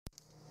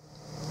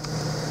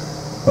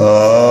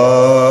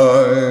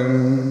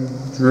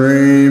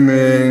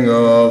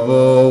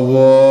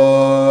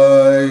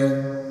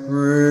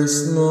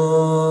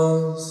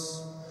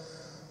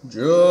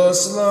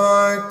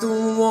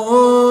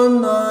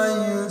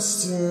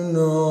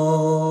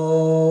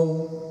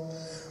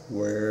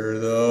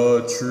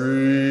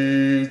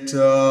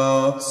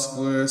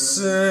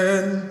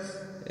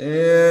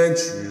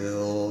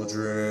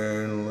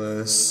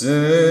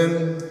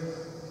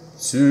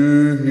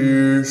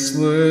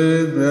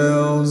sleigh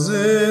bells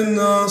in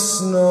the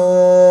snow.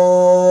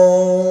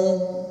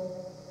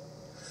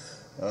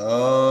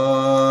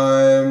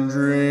 I'm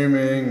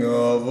dreaming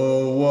of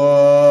a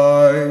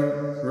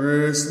white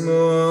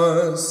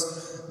Christmas,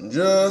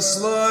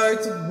 just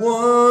like the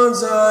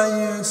ones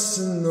I used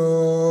to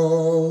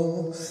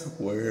know,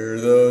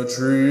 where the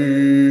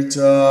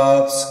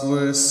treetops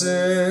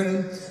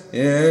glisten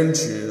and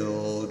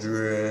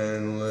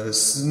children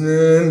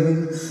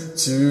listening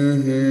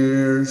to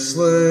hear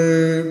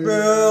sleigh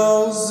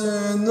bells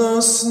in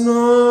the snow.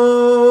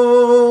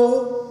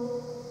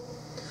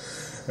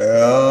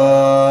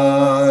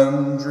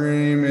 I'm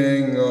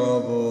dreaming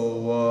of a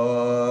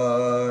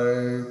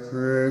white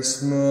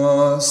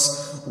Christmas,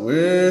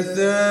 with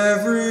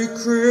every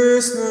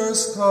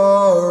Christmas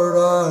card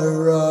I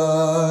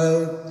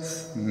write.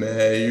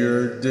 May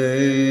your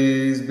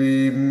days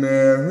be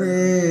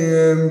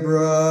merry and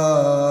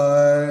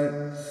bright,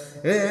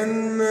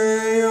 and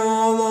may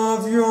all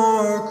of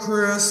your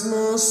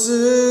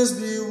Christmases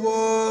be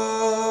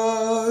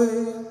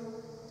white.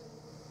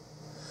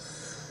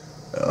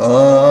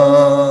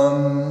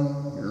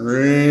 I'm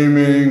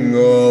dreaming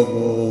of a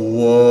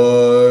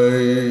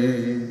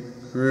white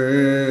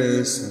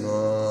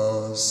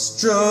Christmas,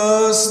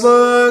 just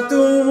like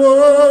the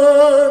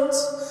ones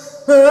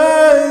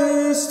I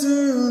used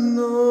to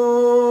know.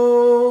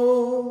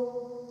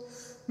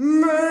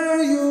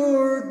 May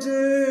your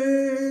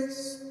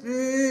days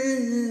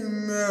be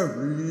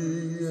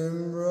merry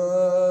and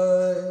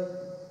bright,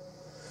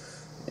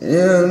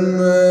 and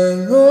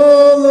may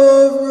all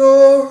of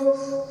your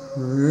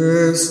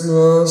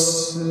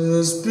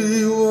Christmases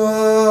be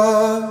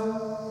white.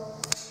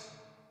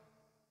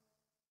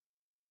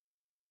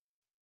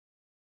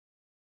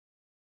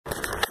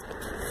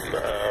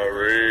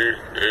 Mary,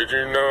 did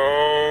you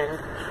know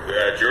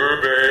that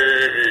your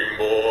baby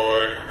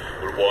boy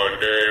would one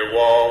day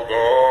walk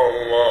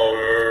on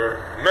water?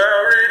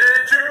 Mary,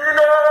 did you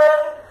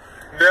know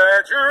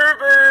that your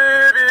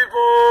baby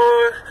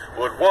boy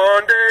would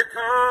one day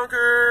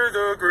conquer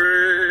the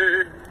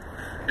grave?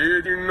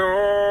 Did you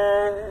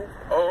know,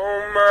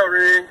 oh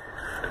Mary,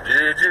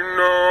 did you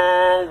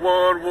know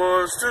what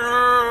was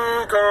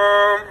to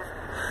come?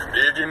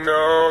 Did you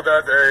know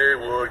that they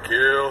would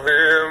kill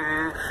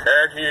him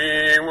and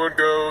he would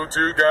go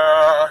to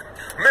God?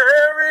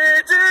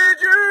 Mary,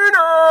 did you know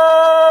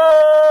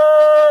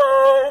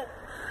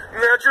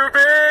that your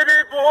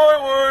baby boy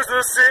was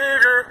the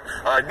Savior?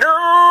 I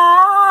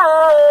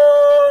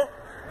know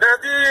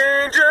that the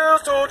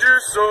angels told you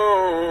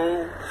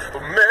so.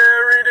 But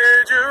Mary,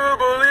 did you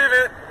believe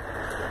it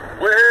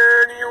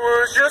when he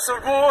was just a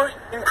boy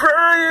and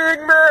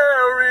crying,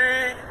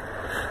 Mary?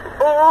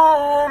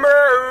 Oh, Mary.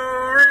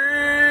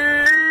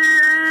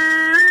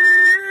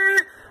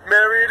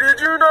 Mary, did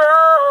you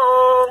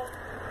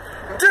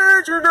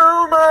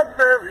know, my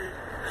Mary,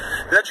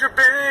 that your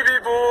baby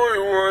boy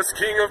was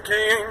King of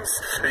Kings,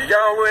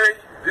 Yahweh,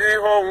 the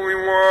Holy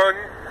One,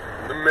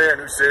 the man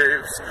who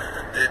saves?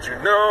 Did you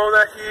know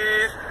that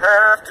he'd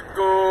have to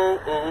go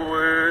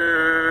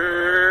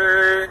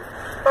away?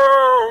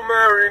 Oh,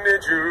 Mary,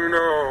 did you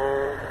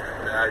know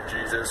that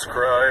Jesus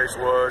Christ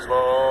was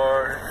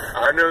born?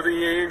 I know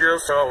the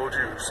angels told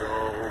you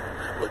so,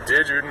 but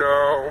did you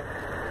know?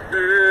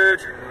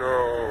 Did you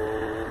know?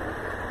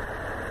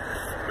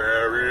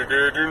 Mary,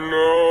 did you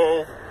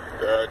know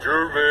that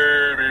your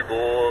baby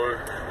boy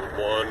would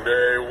one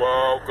day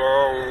walk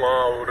on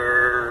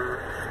water?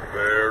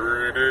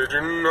 Mary, did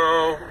you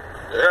know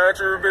that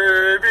your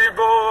baby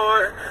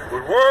boy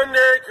would one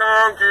day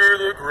conquer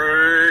the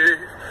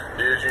grave?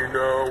 Did you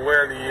know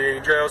when the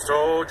angels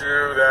told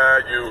you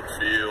that you would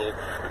feel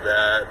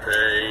that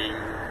pain,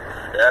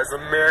 as the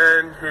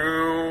men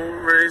who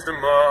raised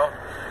him up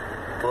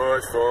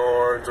put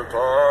thorns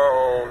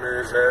upon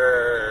his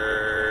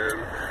head?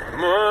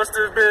 Must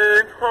have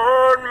been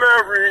hard,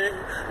 Mary,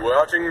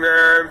 watching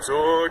them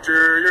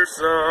torture your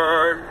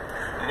son.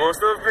 Must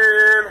have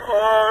been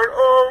hard,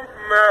 oh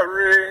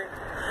Mary,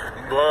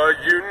 but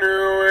you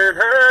knew it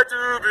had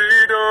to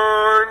be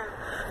done.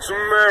 So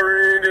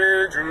Mary,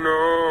 did you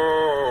know